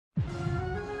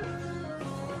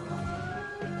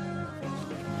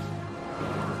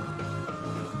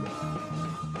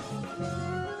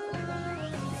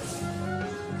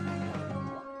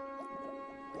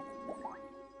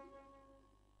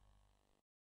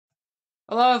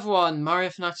Hello everyone, Mario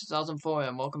Fnatic 2004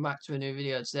 and welcome back to a new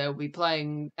video. Today we'll be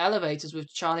playing Elevators with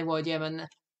Charlie YDM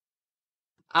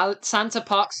and Santa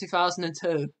Parks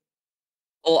 2002.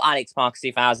 Or Alex Parks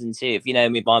 2002, if you know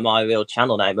me by my real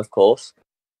channel name, of course.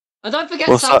 And don't forget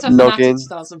Santa Fnatic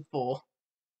 2004.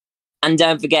 And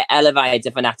don't forget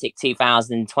Elevator Fnatic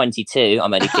 2022.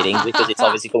 I'm only kidding, because it's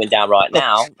obviously coming down right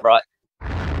now. Right.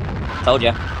 Told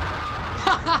you.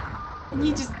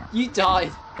 You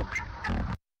died.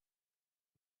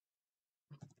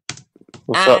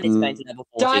 What's and up, it's going to level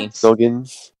 14.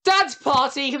 Doggins? Dance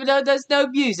party, even though there's no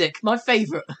music. My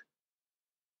favourite.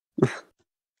 Alright,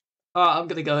 I'm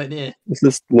gonna go in here.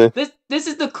 This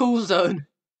is the cool zone.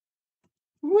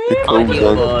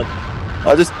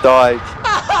 I just died.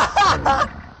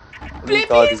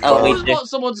 Blippi is called what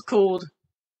someone's called.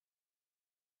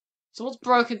 Someone's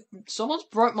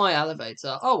broke my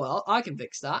elevator. Oh well, I can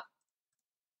fix that.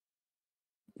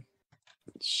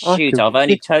 Shoot, I've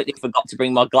only totally forgot to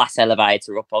bring my glass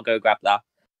elevator up. I'll go grab that.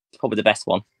 It's probably the best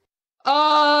one.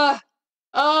 Why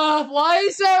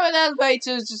is there an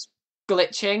elevator just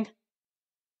glitching?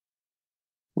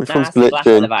 Which one's glitching? Glass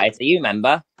elevator, you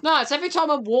remember? No, it's every time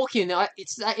I'm walking,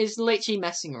 it's literally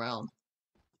messing around.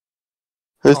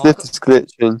 Whose lift is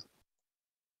glitching?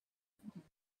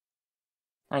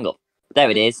 Hang on.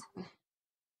 There it is.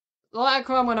 Like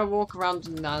when I walk around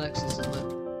in Alex or something.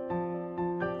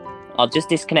 I'll just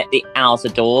disconnect the outer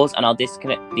doors and I'll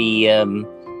disconnect the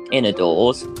inner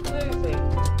doors.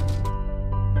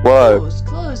 Whoa. Oh, it's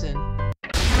closing.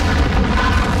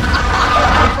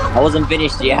 I wasn't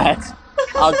finished yet.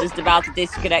 I was just about to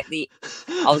disconnect the...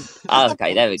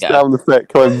 okay, there we go. Sound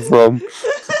effect coming from.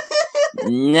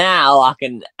 Now I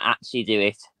can actually do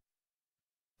it.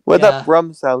 Where'd that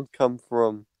brum sound come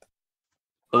from?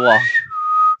 The what?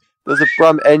 There's a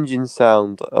brum engine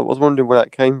sound. I was wondering where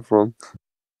that came from.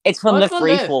 It's from the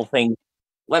freefall thing.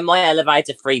 When my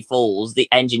elevator free falls, the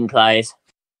engine plays.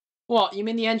 What? You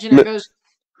mean the engine that goes...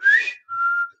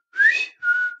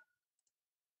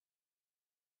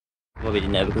 Well, we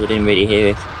didn't know because I didn't really hear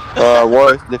it.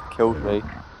 Warrior's lift killed me.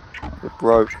 It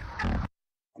broke.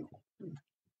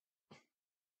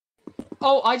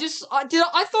 Oh, I thought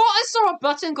I saw a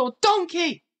button called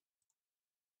donkey!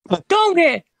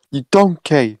 Donkey! You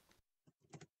donkey!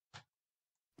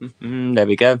 There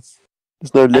we go.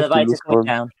 There's no lift in this one.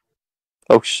 Down.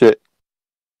 Oh shit.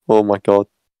 Oh my god.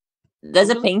 There's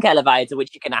a pink elevator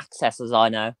which you can access, as I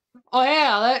know. Oh yeah,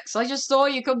 Alex, I just saw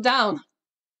you come down.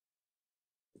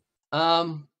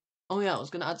 Oh yeah, I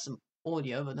was gonna add some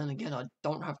audio, but then again, I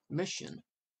don't have permission.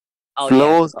 Oh,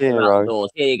 Floor yeah, 0.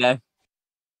 Here you go.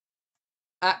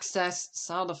 Access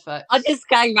sound effects. I just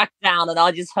came back down and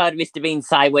I just heard Mr. Bean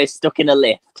say we're stuck in a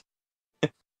lift.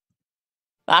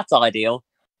 That's ideal.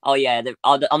 Oh yeah,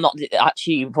 I'm not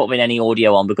actually putting any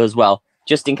audio on because, well,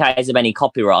 just in case of any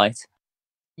copyright.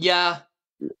 Yeah.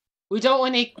 We don't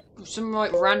want some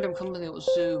like random company that will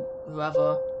sue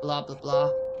whoever, blah blah blah.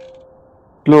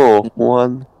 Floor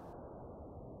 1.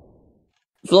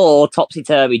 Floor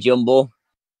topsy-turvy jumble.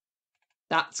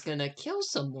 That's gonna kill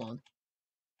someone.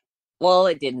 Well,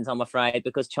 it didn't, I'm afraid,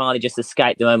 because Charlie just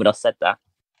escaped the moment I said that.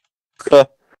 Yeah,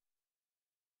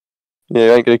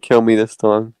 you ain't gonna kill me this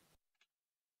time.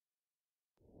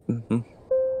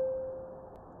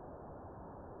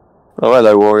 Oh,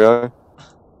 hello, Wario.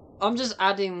 I'm just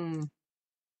adding...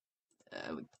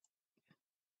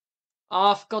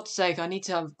 Oh, for God's sake, I need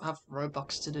to have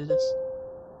Robux to do this.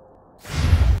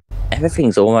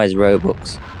 Everything's always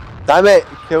Robux. Damn it,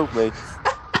 you killed me.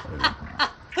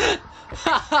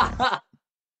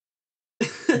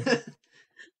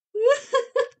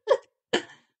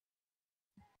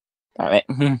 Damn it.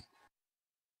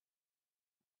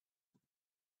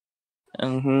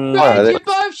 You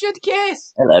both should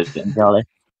kiss! Hello, Charlie.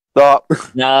 Stop.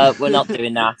 No, we're not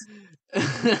doing that.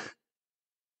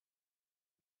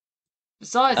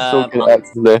 Besides,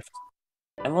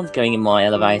 everyone's going in my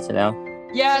elevator now.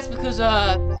 Yeah, it's because,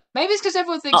 maybe it's because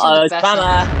everyone thinks I'm the best.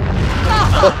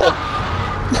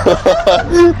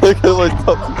 Look at my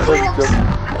top.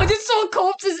 I just saw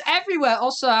corpses everywhere.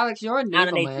 Also, Alex, you're a noob.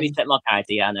 I need to reset my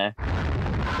character, yeah, I know.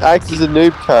 Alex is a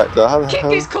noob character. Kick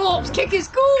his corpse! Kick his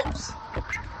corpse!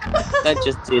 Don't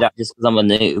just do that just because I'm a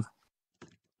noob.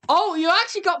 Oh, you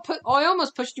actually got put. I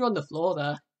almost pushed you on the floor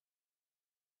there.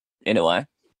 In a way.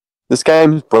 This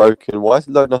game's broken. Why is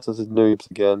it loading us as noobs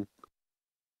again?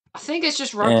 I think it's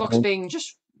just Roblox being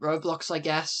just Roblox, I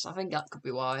guess. I think that could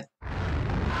be why.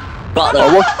 But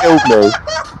what killed me?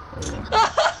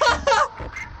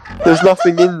 There's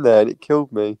nothing in there and it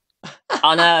killed me.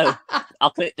 I know.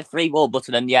 I'll click the free wall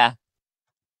button and yeah.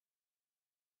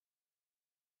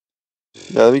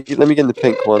 Yeah, let me get in the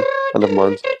pink one. Oh, never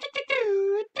mind.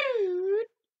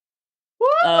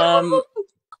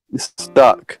 It's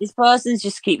stuck. This person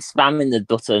just keeps spamming the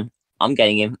button. I'm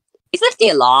getting him. He's left the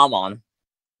alarm on.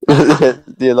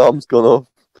 The alarm's gone off.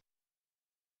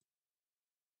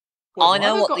 Wait, I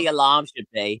know what the alarm should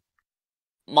be.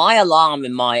 My alarm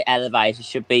in my elevator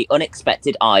should be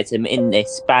unexpected item in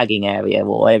this bagging area,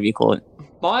 or whatever you call it.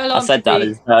 My alarm I said that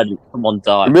as heard someone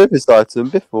die. Remove this item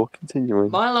before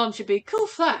continuing. My alarm should be cool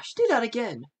flash. Do that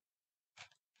again.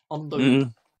 On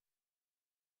the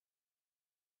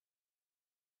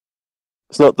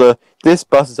It's not the this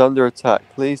bus is under attack.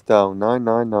 Please dial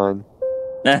 999.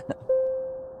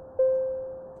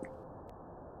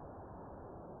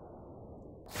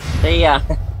 Yeah.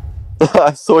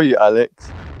 I saw you, Alex.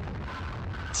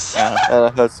 Yeah. And I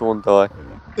heard someone die.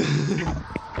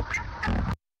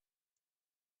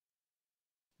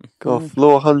 God,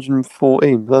 floor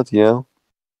 114. Bloody hell.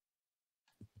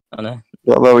 I know.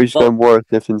 Well, we should go and warrior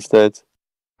lift instead.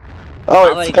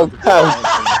 Oh, it fell down.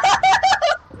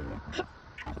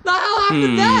 The hell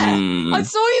happened there? I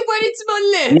saw you went into my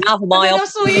lift. Now for my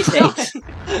opportunity.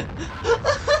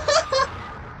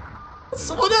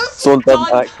 Someone else Someone done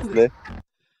died. accidentally.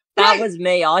 That was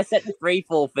me. I set the free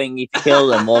fall thingy to kill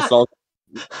them whilst I was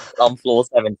on floor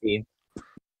 17.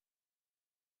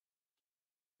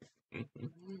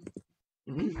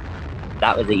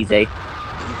 That was easy.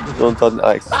 Someone done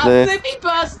accidentally. Blippi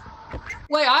Buzz!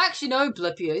 Wait, I actually know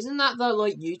Blippi. Isn't that the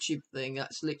like YouTube thing?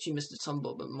 That's literally Mr.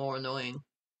 Tumble, but more annoying.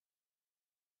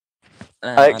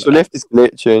 Alex, your lift is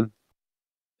glitching.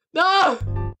 No!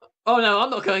 Oh no, I'm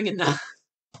not going in there.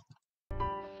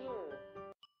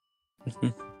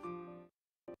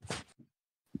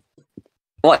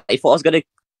 What? I thought I was going to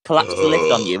collapse the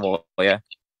lift on you, warrior.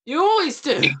 You always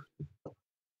do.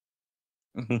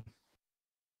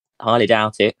 Highly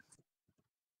doubt it.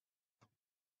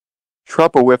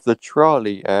 Trouble with the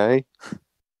trolley, eh?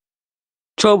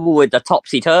 Trouble with the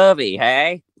topsy-turvy,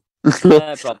 hey?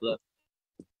 No problem.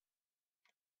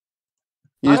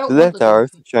 Use the left arrow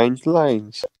to change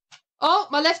lanes. Oh,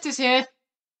 my left is here.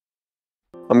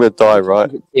 I'm gonna die,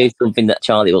 right? Do something that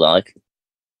Charlie will like.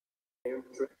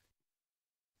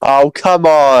 Oh, come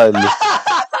on!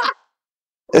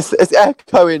 It's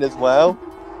echoing as well.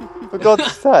 For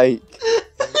God's sake.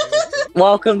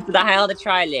 Welcome to the Hail the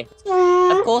Try lift.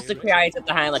 Of course, the creator of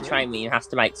the Hail the Try meme has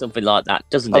to make something like that,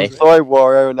 doesn't he? I'm sorry,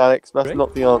 Wario and Alex, that's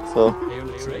not the answer.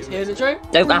 Here's the truth.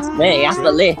 Don't ask me, ask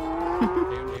the lift.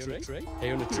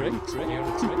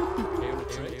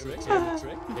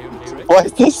 Why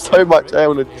is there so much air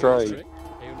on the train?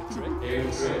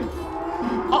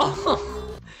 Oh.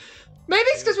 Maybe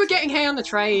it's because we're getting hay on the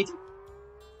trade.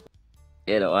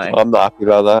 Get away. I'm not happy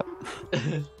about that.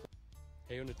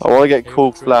 I want to get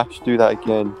Cool Flash, do that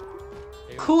again.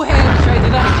 Cool hay on the trade, do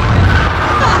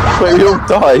that Wait, we all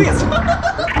died.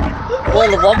 Well,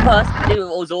 the one person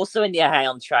who was also in the hay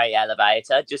on tray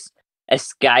elevator just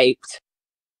escaped.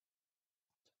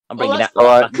 I'm bringing that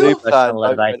Alright, back new to plan, personal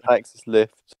open elevator. Alex's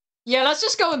lift. Yeah, let's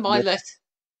just go in my lift.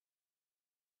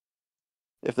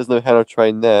 If there's no Hannah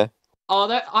train there. Oh,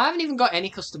 I haven't even got any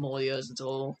custom audios at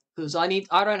all because I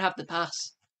don't have the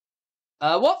pass.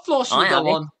 What floor should we go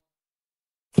on?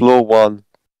 Floor 1.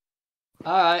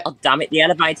 Alright. Oh, damn it, the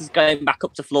elevator's going back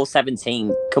up to floor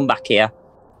 17. Come back here.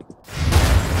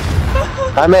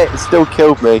 Damn it, it still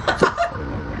killed me.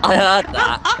 I heard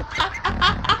that.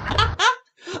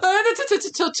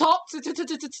 Top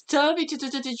turby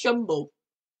jumble.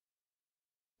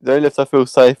 The only lift I feel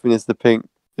safe in is the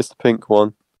pink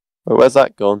one. Wait, where's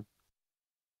that gone?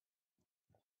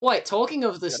 Wait, talking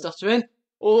of this stuttering.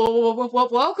 Oh,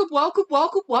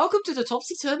 welcome to the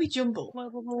Topsy Turvy Jumble. Well,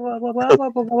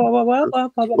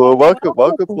 welcome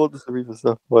Lord to the Reaver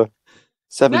Software.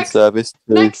 7 service to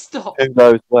next stop. Who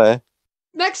knows where.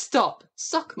 Next stop.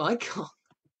 Suck my cock.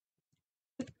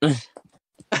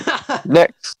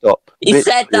 Next stop. He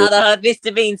said that. I heard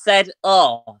Mr. Bean said,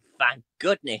 "Oh, thank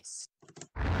goodness."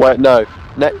 Wait, no.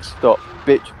 Next stop,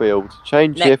 Bitchfield.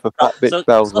 Change here for Fat Bitch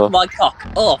Bowser. Suck my cock.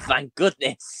 Oh, thank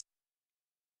goodness.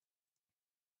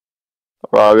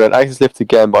 Right, we're going to access lift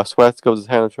again, but I swear to God, there's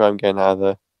Hannah try I'm getting out of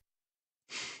there.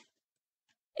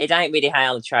 It ain't really high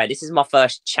on the tray. This is my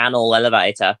first channel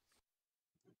elevator.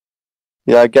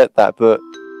 Yeah, I get that, but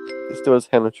it still has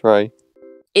Hannah tray.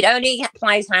 It only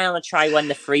plays high on the tray when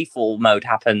the freefall mode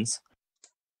happens.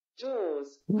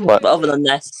 What? But other than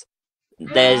this,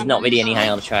 there's not really any high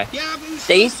on the tray.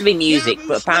 There used to be music,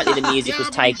 but apparently the music was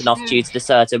taken off due to the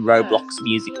certain Roblox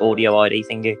music audio ID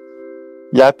thingy.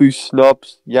 Yaboo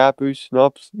snobs, Yaboo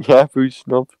snobs, Yaboo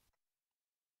snobs.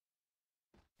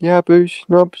 Yaboo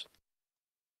snobs.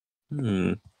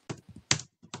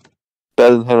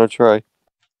 better than Hannah Trey.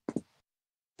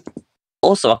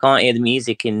 Also, I can't hear the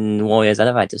music in Warrior's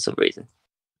elevator for some reason.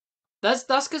 That's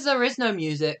because there is no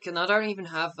music, and I don't even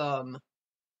have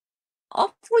I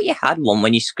thought you had one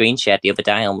when you screen shared the other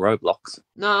day on Roblox.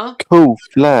 No. Cool,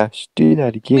 Flash, do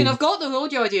that I again. mean, I've got the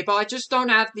audio idea, but I just don't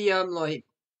have the like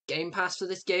Game Pass for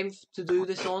this game to do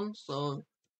this on. So.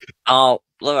 Oh,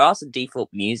 well, there are some default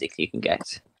music you can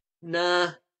get. Nah.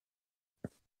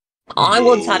 I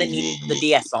once had it in the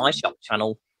DSI shop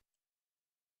channel.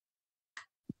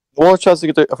 What chance I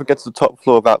could do if I get to the top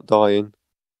floor without dying?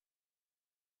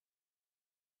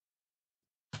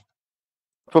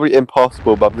 Probably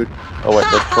impossible, but oh wait,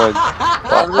 let's try.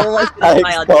 I was always going to say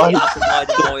I'd survive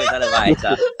the Warrior's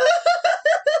elevator.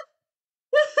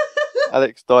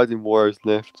 Alex died in Warrior's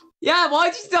lift. Yeah,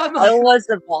 why'd you start? I almost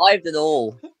survived it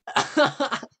all.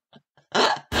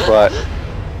 Right,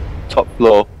 top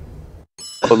floor.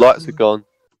 The lights are gone.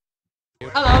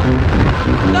 Hello.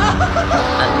 No.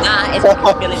 And that is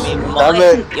what's killing me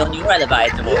on your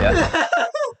elevator, Warrior.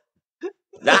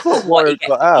 That's what you get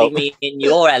killing me in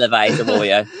your elevator,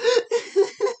 Warrior.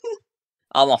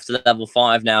 I'm off to level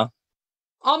 5 now.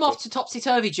 I'm off to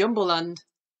Topsy-Turvy Jumbleland.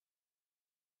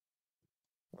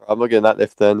 I'm not getting that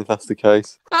lift then, if that's the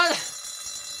case.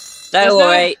 Don't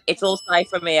worry, it's all safe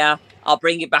from here. I'll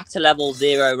bring it back to level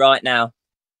 0 right now.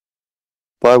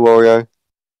 Bye, Wario.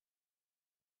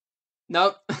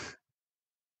 Nope.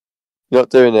 You're not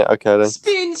doing it, okay then.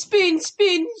 Spin, spin,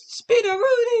 spin,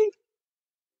 spin-a-rooney.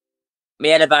 My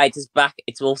elevator's back.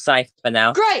 It's all safe for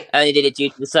now. Great. I only did it due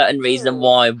to a certain reason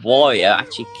why Warrior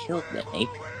actually killed me.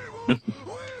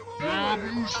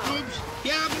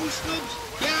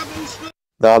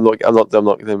 No, I'm not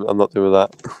doing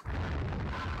that.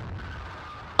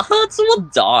 I heard someone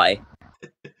die.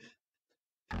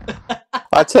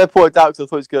 I teleported out because I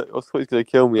thought he was going to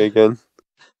kill me again.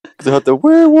 Because I heard the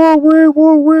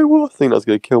werewolf thing that was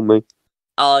going to kill me.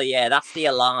 Oh yeah, that's the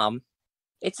alarm.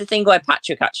 It's the thing where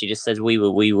Patrick actually just says we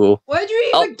will. Where'd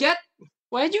you even get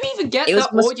It was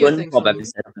that audio thing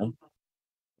from?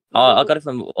 I got it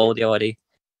from Audio ID.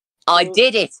 I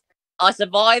did it! I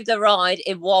survived a ride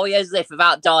in Warrior's lift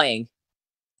without dying.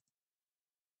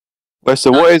 Wait,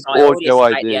 so what is Audio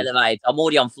ID? The elevator. I'm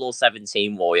already on floor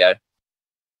 17, Wario.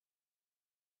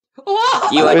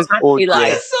 Whoa! You attacked me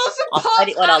like I saw some I said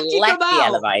it when I left the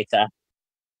elevator.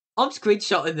 I'm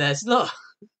screenshotting this. Look,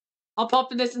 I'm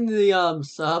popping this in the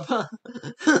server.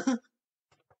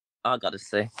 I gotta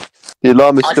see. The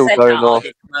alarm is still going off.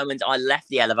 At the moment I left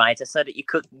the elevator so that you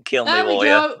couldn't kill me, there we Wario.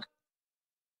 go.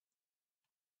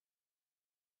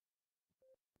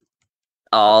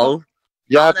 Oh.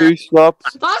 Yaboo snobs.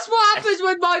 That's what happens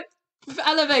when my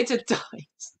elevator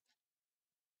dies.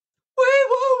 Wait,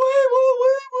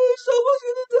 someone's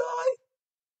gonna die.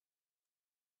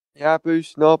 Yaboo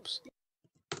snobs.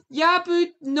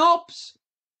 Yaboo knobs.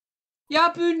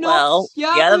 Yaboo knobs. Well,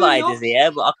 Yaboo the elevator's knobs.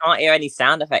 here, but I can't hear any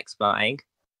sound effects playing.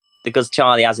 Because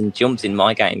Charlie hasn't jumped in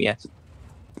my game yet.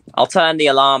 I'll turn the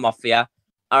alarm off for you.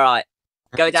 Alright.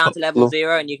 Go down to level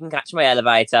 0 and you can catch my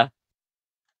elevator.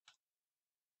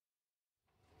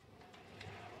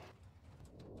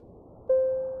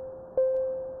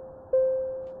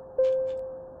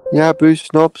 Yaboo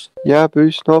snobs.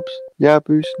 Yaboo snobs.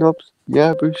 Yaboo snobs.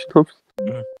 Yaboo snobs.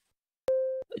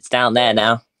 It's down there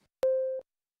now.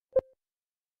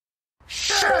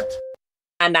 Shit!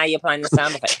 And now you're playing the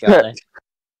sound effect, Charlie.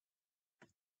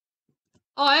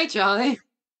 Oh, hey, Charlie.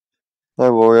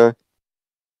 No, Wario.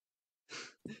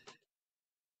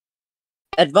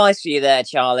 Advice for you there,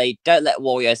 Charlie. Don't let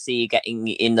Wario see you getting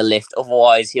in the lift,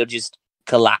 otherwise he'll just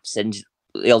collapse and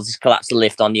he'll just collapse the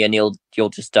lift on you and you'll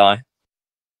just die.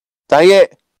 Dang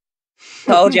it!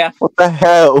 Told ya. What the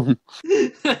hell?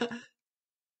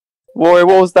 Wario,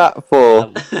 what was that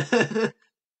for?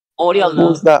 Audio What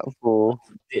was that for?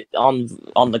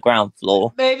 on the ground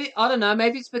floor. Maybe, I don't know,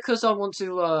 maybe it's because I want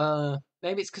to,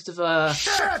 maybe it's because of,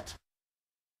 Shit!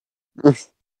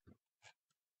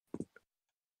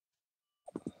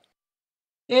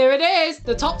 Here it is,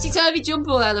 the Topsy-Turvy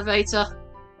Jumble elevator.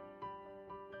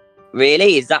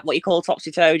 Really? Is that what you call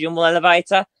Topsy-Turvy Jumble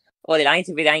elevator? Well, it ain't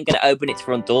if it ain't going to open its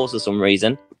front doors for some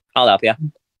reason. I'll help you.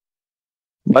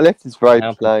 My lift is very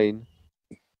plain.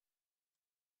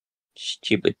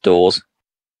 Stupid doors.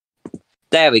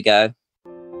 There we go.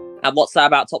 And what's that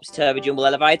about Topsy-Turvy Jumble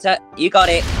elevator? You got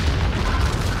it.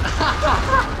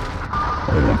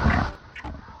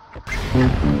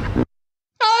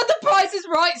 Oh, the Price is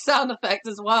Right sound effect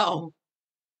as well.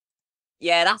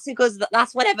 Yeah, that's because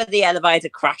that's whenever the elevator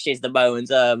crashes the moment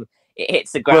it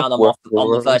hits the ground on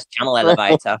the first channel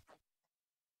elevator.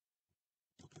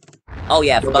 Oh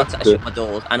yeah, I forgot to shut my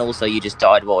doors, and also you just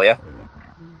died, Warrior.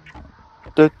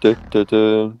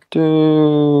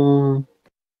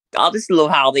 I just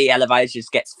love how the elevator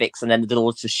just gets fixed and then the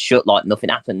doors just shut like nothing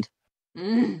happened.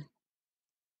 Mm.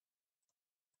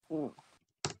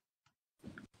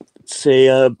 See,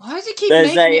 Why does it keep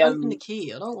there's making me a, open the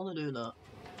key? I don't want to do that.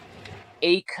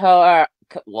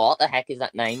 what the heck is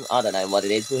that name? I don't know what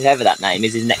it is. Whoever that name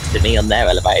is next to me on their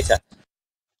elevator.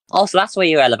 Oh, so that's where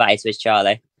your elevator is,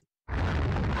 Charlie.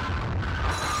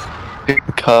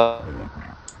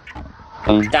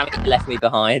 Damn it, you left me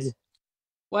behind.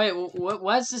 Wait,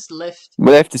 where's this lift?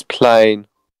 My left is plain.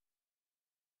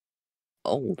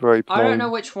 Oh, Very plain. I don't know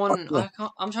which one.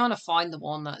 I'm trying to find the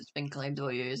one that's been claimed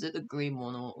by you. Is it the green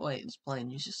one or wait? It's plain.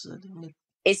 You just said.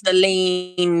 it's the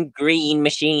lean green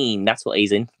machine. That's what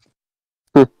he's in.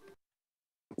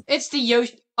 It's the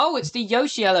Yoshi. Oh, it's the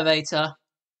Yoshi elevator.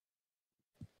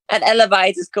 An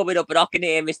elevator's coming up, and I can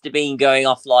hear Mr. Bean going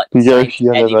off like The Yoshi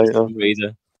elevator. For some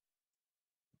reason.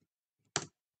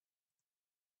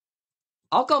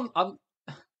 I'll go.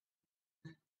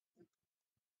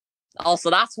 Oh, so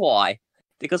that's why.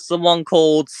 Because someone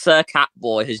called Sir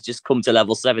Catboy has just come to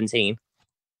level 17.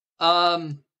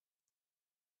 What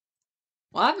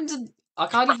happened to? I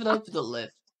can't even open the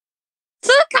lift.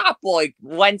 Sir Catboy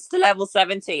went to level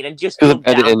 17 and just because I'm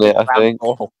editing it, I think.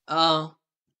 Oh.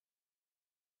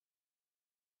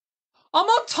 I'm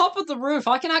on top of the roof.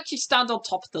 I can actually stand on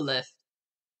top of the lift.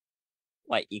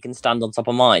 Wait, you can stand on top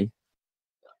of mine?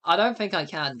 I don't think I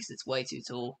can because it's way too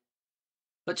tall.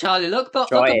 But Charlie, look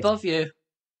above you.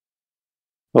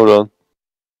 Hold on.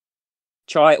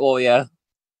 Try it, Warrior.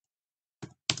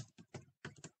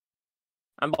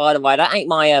 And by the way, that ain't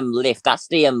my lift. That's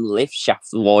the lift shaft,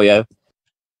 Warrior.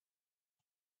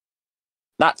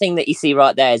 That thing that you see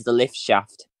right there is the lift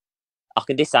shaft. I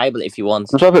can disable it if you want.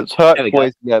 I'm trying to put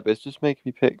turquoise in there, but it's just making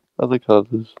me pick other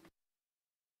colours.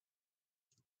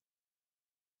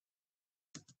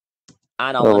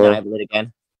 And I'll enable it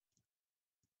again.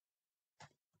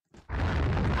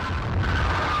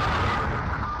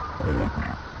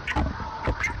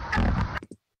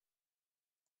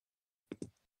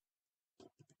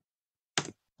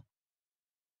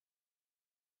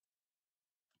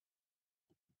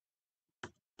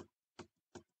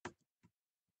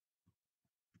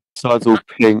 Side's all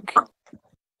pink.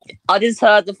 I just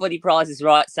heard the Funny Price is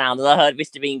Right sound, and I heard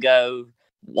Mr. Bean go,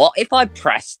 "What if I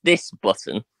press this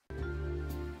button?"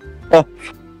 I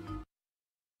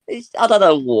don't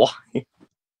know why.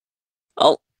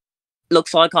 Oh,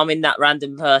 looks like I'm in that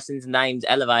random person's named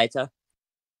elevator.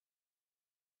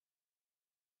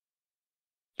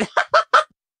 I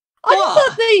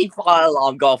heard the fire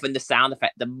alarm go off and the sound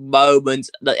effect the moment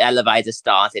the elevator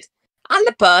started. And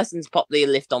the person's popped the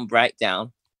lift on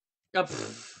breakdown.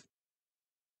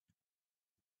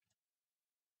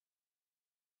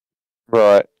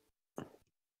 Right.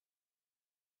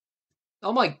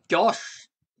 Oh my gosh.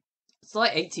 It's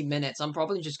like 18 minutes. I'm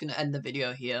probably just going to end the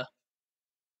video here.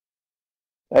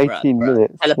 18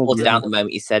 minutes. Teleported out the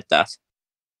moment you said that.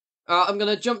 I'm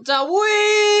going to jump down.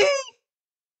 Whee!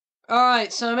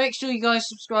 Alright, so make sure you guys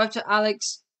subscribe to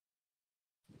Alex,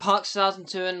 PARKES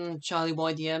 2002 and Charlie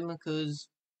YDM because...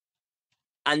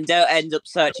 And don't end up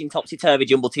searching Topsy Turvy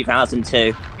Jumble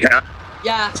 2002.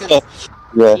 Yeah, because...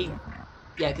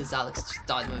 Yeah, because Alex just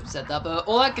died when we said that. But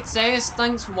all I could say is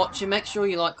thanks for watching. Make sure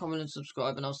you like, comment, and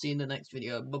subscribe. And I'll see you in the next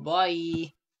video.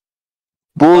 Bye-bye.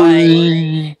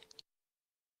 Bye.